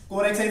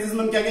 कोर एक्सरसाइजेस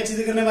में हम क्या क्या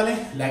चीजें करने वाले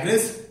हैं? लेग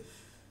रेज,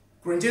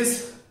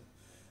 क्रंचेस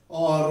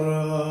और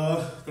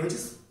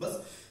क्रंचेस, बस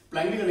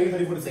प्लैंक भी करेंगे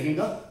 30-40 सेकंड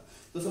का।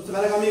 तो सबसे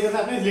पहला काम ये करना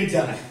है, आपने लेट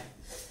जाना है,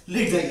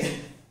 लेट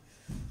जाइए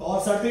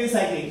और स्टार्ट करिए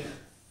साइकिलिंग।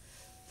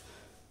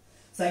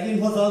 साइकिलिंग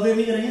बहुत ज्यादा देर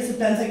नहीं करेंगे, सिर्फ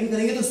 10 सेकंड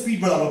करेंगे। तो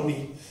स्पीड बढ़ा लो अपनी,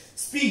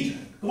 स्पीड,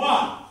 कम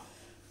ऑन।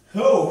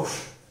 हो,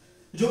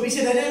 जो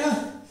पीछे रह रहे हैं ना,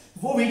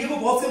 वो वीडियो को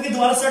पॉज करके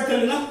दोबारा स्टार्ट कर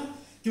लेना,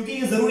 क्योंकि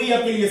ये जरूरी है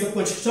आपके लिए सब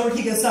कुछ। चलो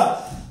ठीक है, स्टार्ट।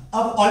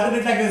 अब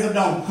alternate leg raise up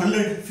down,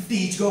 150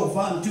 each, गो।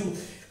 1 2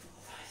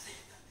 12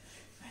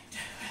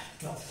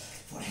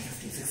 14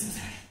 15 16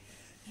 17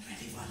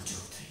 21 2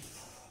 3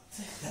 4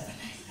 7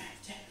 8 9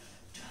 10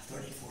 12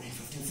 13 14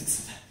 15 16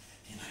 17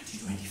 19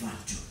 20 21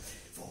 2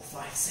 4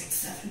 5 6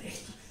 7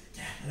 8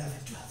 10 11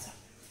 12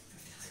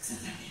 15 16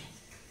 17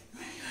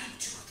 21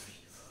 2 3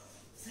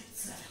 6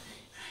 7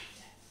 8 9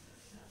 10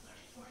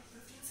 12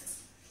 13 14 15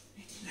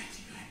 16 18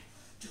 19 20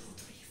 2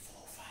 3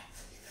 4 5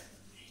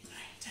 8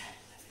 9 10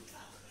 11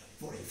 12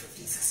 14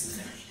 15 16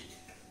 17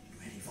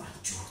 21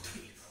 2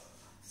 3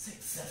 6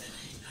 7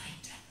 8 9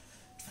 10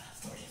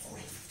 12 13 14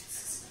 15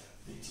 16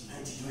 18 19 21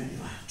 2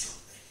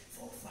 3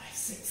 4 5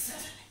 6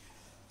 7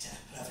 10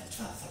 11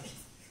 12 13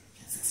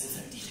 16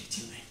 17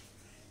 18 19।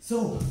 So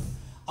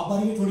अब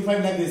बारी है 25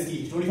 लेग रेस की।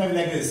 25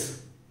 लेग रेस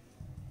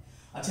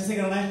अच्छे से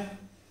करना है,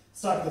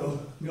 स्टार्ट करो।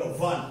 गो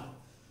 1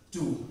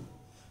 2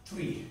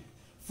 3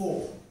 4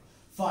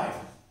 5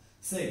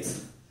 6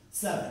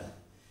 7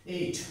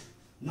 8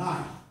 9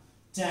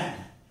 10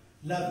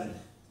 11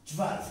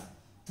 12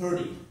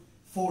 13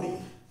 14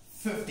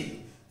 15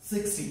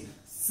 16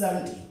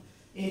 17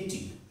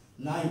 18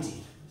 19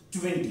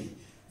 20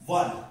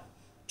 1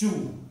 2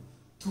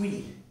 3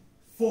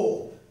 4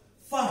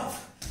 5।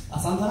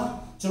 आसान था ना?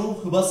 चलो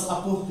बस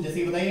आपको जैसे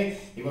ही बताइए,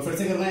 एक बार फिर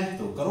से करना है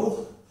तो करो।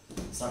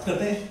 स्टार्ट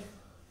करते हैं।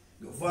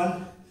 1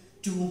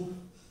 2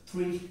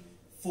 3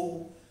 4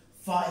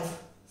 5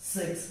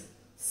 6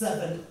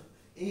 7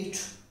 8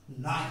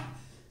 9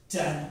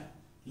 10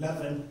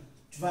 11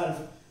 12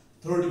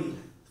 13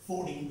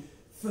 14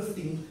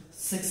 15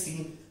 16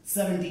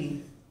 17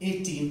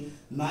 18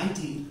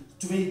 19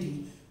 20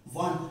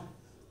 1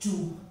 2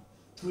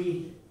 3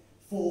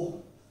 4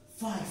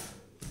 5।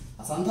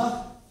 आसान था।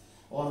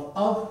 और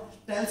अब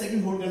 10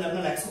 सेकंड होल्ड करना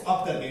अपना लेग्स को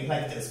अप करके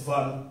लाइक दिस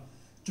 1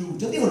 2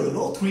 जल्दी होल्ड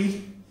करो 3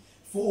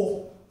 4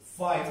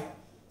 5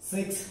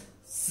 6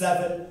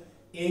 7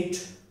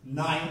 8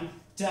 9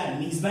 10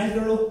 नीज बेंड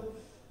करो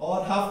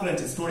और half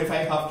crunches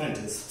 25 half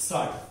crunches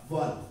start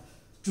 1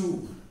 2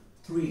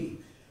 3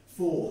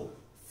 4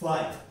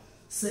 5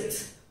 6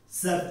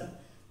 7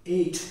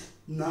 8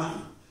 9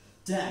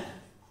 10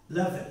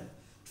 11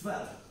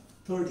 12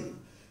 13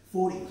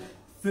 14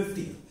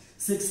 15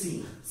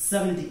 16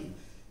 17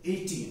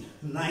 18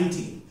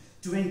 19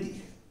 20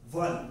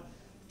 1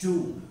 2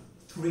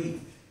 3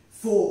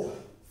 4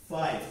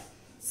 5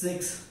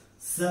 6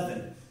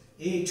 7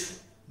 8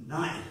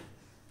 9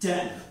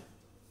 10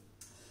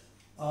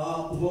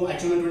 वो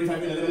एक्चुअल में 25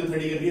 के लेते मैंने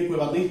 30 कर दिया, कोई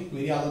बात नहीं,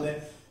 मेरी आदत है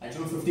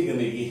एक्चुअल में 50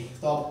 करने की,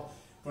 तो आप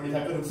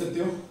 25 पे रुक सकते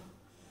हो।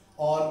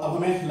 और अब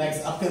हमें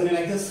लेग्स अप करने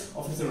लाइक दिस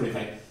और फिर से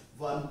 25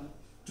 1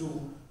 2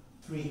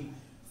 3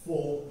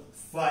 4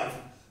 5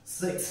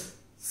 6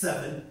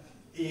 7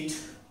 8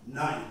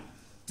 9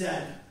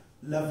 10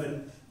 11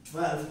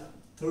 12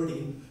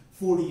 13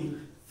 14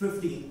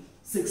 15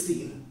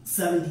 16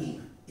 17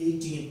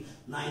 18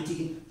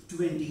 19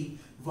 20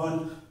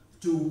 1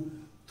 2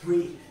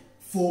 3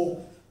 4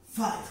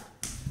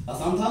 5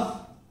 आसान था।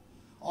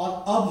 और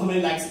अब हमें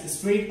लेग्स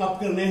स्ट्रेट अप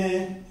करने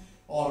हैं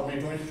और मैं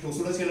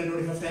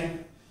 25 टाइम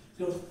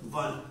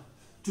 1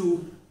 2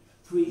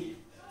 3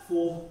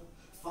 4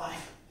 5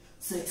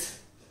 6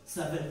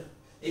 7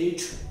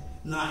 8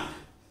 9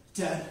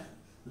 10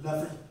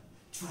 11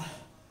 12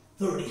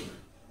 13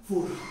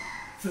 14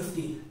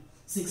 15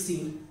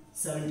 16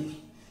 17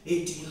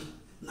 18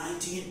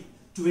 19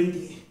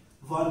 20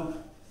 1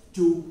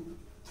 2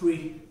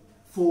 3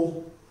 4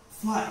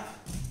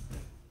 5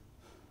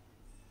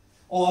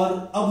 और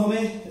अब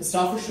हमें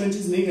स्टारफिश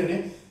क्रंचेस नहीं करने,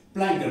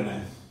 प्लैंक करना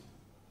है।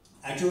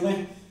 एक्चुअल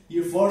में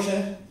ये फर्श है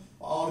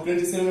और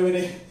क्रंचेस करने में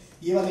मेरे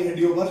ये वाली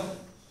हड्डियों पर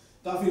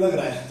काफी लग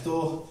रहा है, तो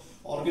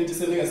और क्रंचेस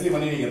करने का इसलिए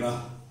मन ही नहीं कर रहा,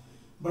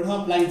 बट हाँ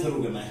प्लैंक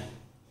जरूर करना है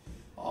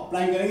और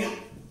प्लैंक करेंगे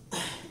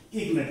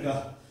 1 मिनट का।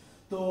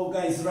 तो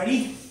गाइस रेडी,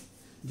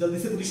 जल्दी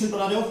से पोजीशन पर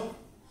आ जाओ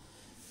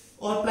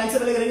और प्लैंक से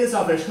पहले करेंगे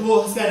स्टारफिश,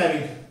 वो स्काई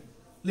डाइविंग,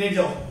 लेट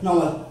जाओ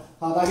नॉर्मल,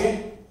 हाथ आगे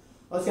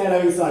और स्काई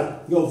डाइविंग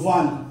स्टार्ट, गो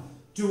 1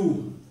 2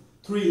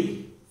 3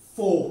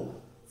 4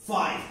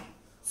 5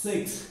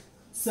 6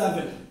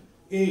 7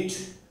 8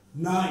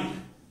 9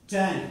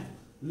 10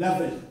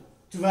 11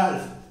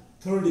 12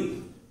 13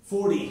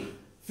 14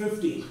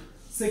 15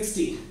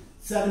 16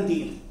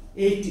 17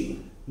 18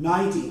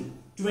 19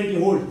 20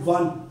 hold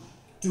 1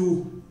 2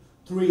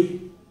 3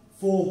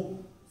 4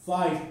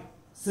 5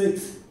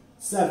 6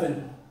 7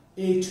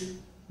 8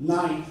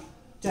 9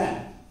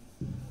 10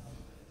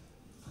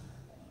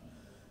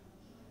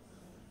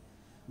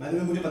 बाद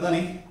में मुझे पता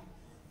नहीं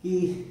कि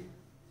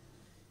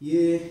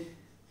ये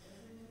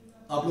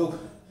आप लोग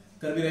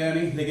कर भी रहे हैं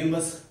नहीं, लेकिन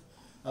बस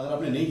अगर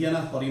आपने नहीं किया ना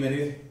और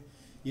ये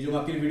जो मैं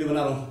आपके लिए वीडियो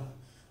बना रहा हूँ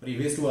और ये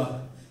वेस्ट हुआ,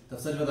 तब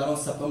सच बता रहा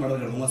हूँ सबका मर्डर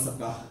कर दूंगा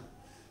सबका।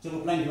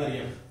 चलो प्लैंक की बारी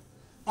है,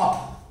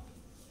 अप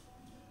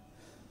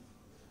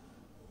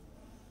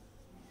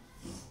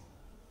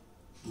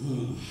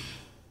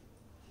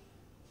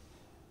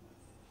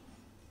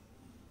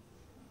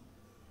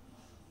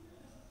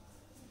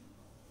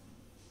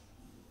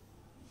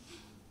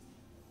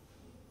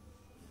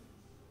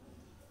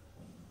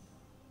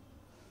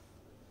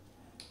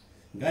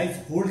गाइस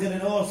होल्ड करते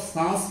रहो और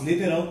सांस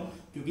लेते रहो,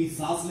 क्योंकि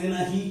सांस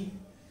लेना ही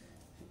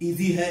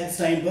इजी है इस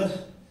टाइम पर,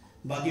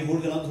 बाकी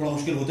होल्ड करना थोड़ा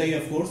मुश्किल होता ही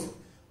है ऑफ कोर्स।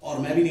 और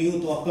मैं भी नहीं हूं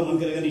तो आपका मन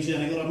करेगा नीचे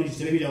जाने का और आप नीचे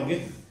चले भी जाओगे,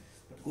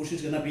 बट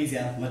कोशिश करना प्लीज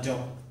यार, मत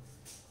जाओ।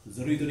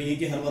 जरूरी तो नहीं है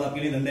कि हर बार आपके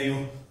लिए डंडा ही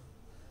हो।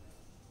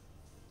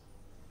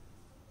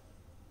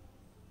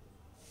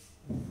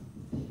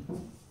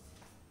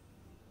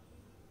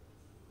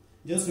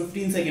 Just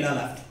 15 second are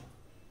left.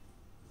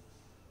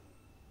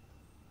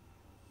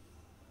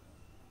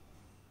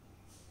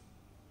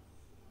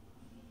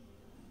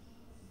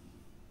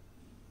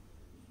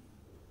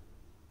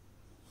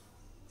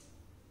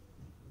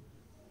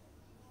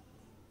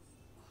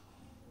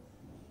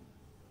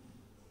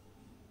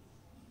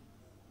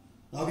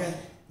 Okay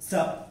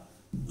stop.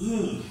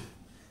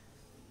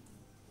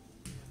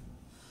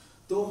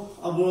 तो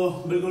अब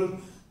बिल्कुल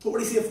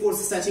थोड़ी सी ऑफ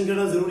कोर्स स्ट्रेचिंग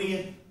करना जरूरी है।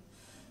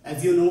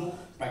 एज यू नो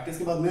प्रैक्टिस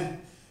के बाद में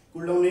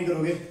कूल डाउन नहीं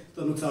करोगे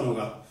तो नुकसान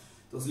होगा,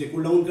 तो इसलिए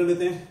कूल डाउन कर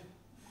लेते हैं।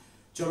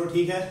 चलो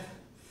ठीक है,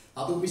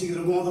 हाथों को पीछे की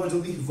तरफ घुमाओ थोड़ा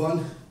जल्दी।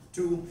 1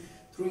 2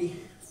 3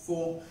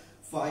 4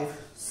 5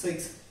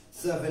 6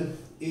 7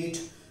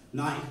 8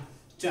 9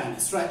 10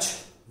 stretch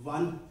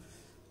 1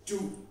 2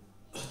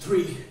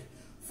 3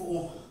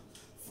 4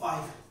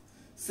 5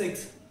 6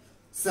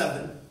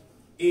 7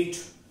 8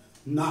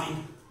 9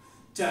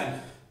 10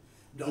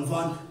 down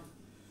 1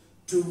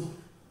 2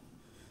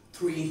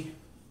 3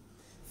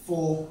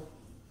 4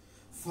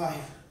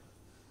 5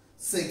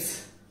 6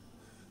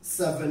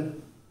 7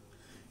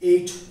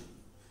 8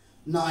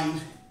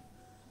 9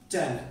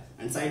 10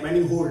 and side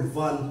bending hold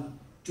 1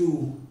 2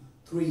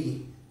 3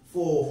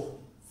 4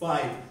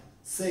 5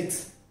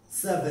 6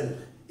 7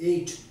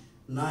 8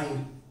 9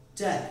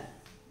 10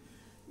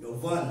 you're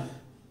 1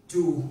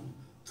 2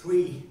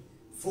 3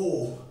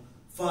 4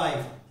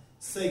 5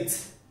 6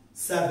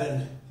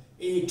 7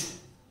 8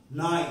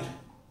 9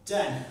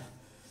 10।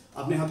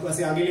 अपने हाथ को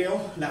ऐसे आगे ले आओ,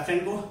 लेफ्ट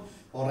हैंड को,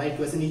 और राइट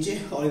को ऐसे नीचे,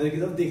 और इधर की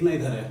तरफ देखना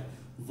इधर है।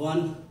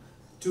 1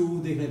 2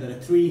 देखना इधर है।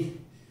 3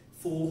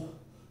 4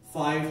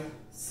 5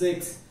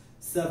 6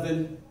 7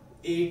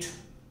 8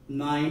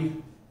 9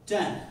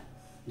 10।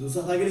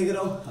 दूसरा हाथ आगे लेकर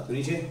आओ, हाथ को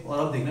नीचे, और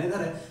अब देखना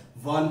इधर है।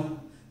 1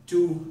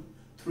 2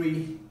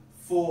 3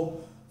 4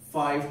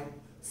 5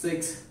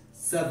 6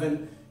 7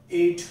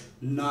 8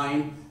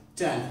 9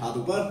 10। हाथ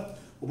ऊपर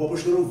ऊपर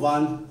पुश करो।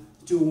 1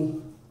 2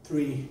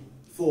 3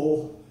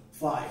 4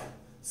 5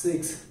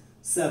 6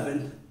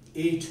 7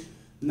 8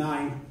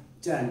 9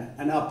 10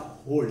 and up.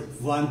 Hold.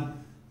 1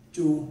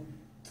 2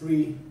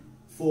 3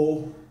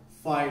 4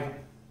 5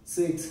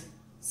 6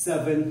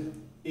 7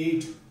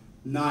 8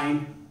 9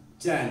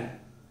 10.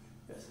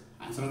 Yes.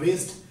 Hands on the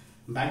waist.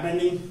 Back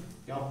bending.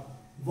 Go.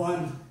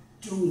 1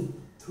 2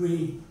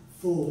 3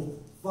 4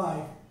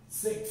 5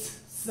 6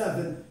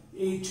 7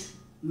 8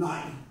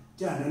 9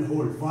 10 and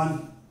hold. 1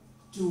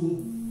 2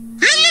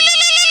 3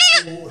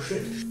 4.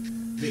 Shit.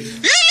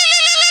 Wait.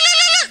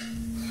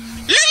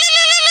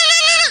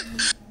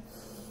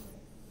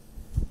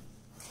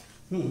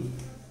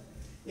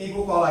 एक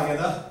वो कॉल आ गया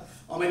था,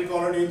 और मेरी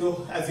कॉलर ड्यून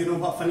तो एज यू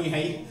नो फनी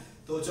है ही,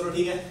 तो चलो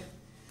ठीक है,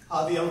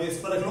 हाथ भी हम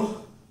वेस्ट पर रख लो,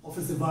 और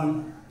फिर से 1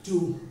 2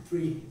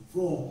 3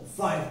 4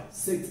 5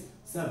 6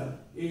 7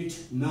 8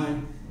 9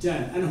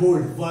 10 and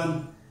hold. 1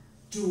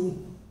 2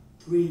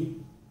 3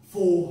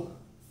 4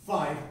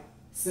 5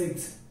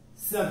 6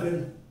 7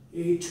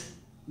 8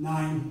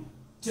 9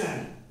 10।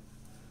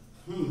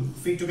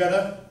 Feet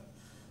together,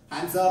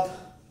 hands up,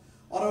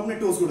 और अपने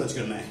टोज को टच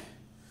करना है।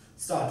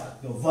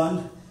 Start. 1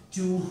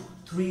 2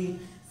 3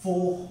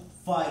 4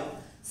 5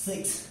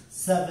 6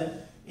 7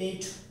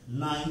 8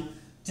 9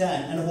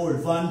 10 and hold।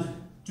 1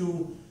 2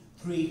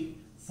 3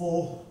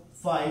 4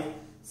 5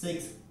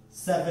 6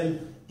 7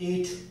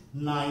 8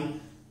 9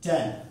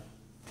 10।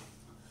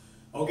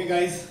 Okay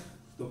guys,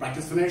 so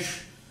practice finish.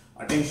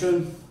 Attention,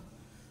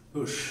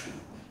 push.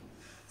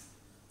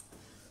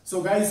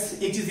 So guys,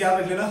 एक चीज याद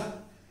रख लेना,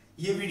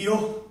 ये वीडियो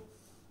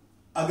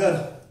अगर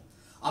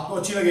आपको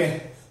अच्छी लगे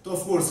तो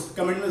ऑफ कोर्स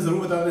कमेंट में जरूर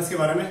बता देना इसके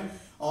बारे में।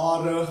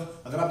 और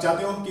अगर आप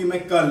चाहते हो कि मैं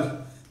कल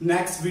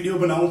नेक्स्ट वीडियो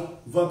बनाऊं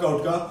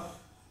वर्कआउट का,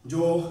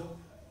 जो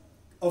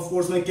ऑफ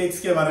कोर्स मैं किक्स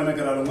के बारे में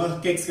करा लूंगा,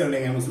 किक्स कर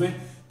लेंगे हम उसमें,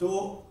 तो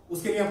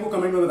उसके लिए आपको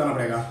कमेंट में बताना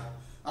पड़ेगा।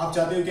 आप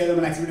चाहते हो कि अगर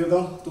मैं नेक्स्ट वीडियो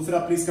बताऊं तो फिर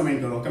आप प्लीज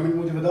कमेंट करो, कमेंट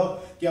में मुझे बताओ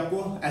कि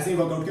आपको ऐसे ही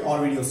वर्कआउट के और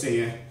वीडियोस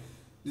चाहिए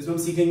जिसमें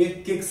हम सीखेंगे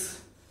किक्स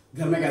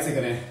घर में कैसे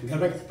करें, घर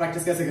पे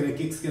प्रैक्टिस कैसे करें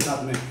किक्स के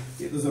साथ में,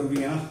 ये तो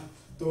जरूरी है ना।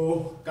 तो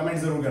कमेंट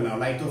जरूर करना,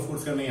 लाइक तो ऑफ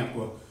कोर्स करना ही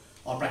आपको,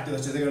 और प्रैक्टिस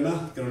अच्छे से करना।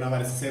 कोरोना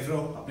वायरस से सेफ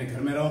रहो, अपने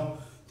घर में रहो।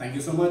 थैंक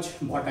यू सो मच,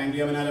 बहुत टाइम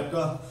लिया मैंने आज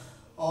आपका,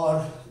 और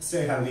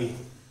stay healthy.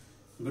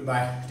 Good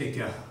bye, take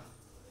care.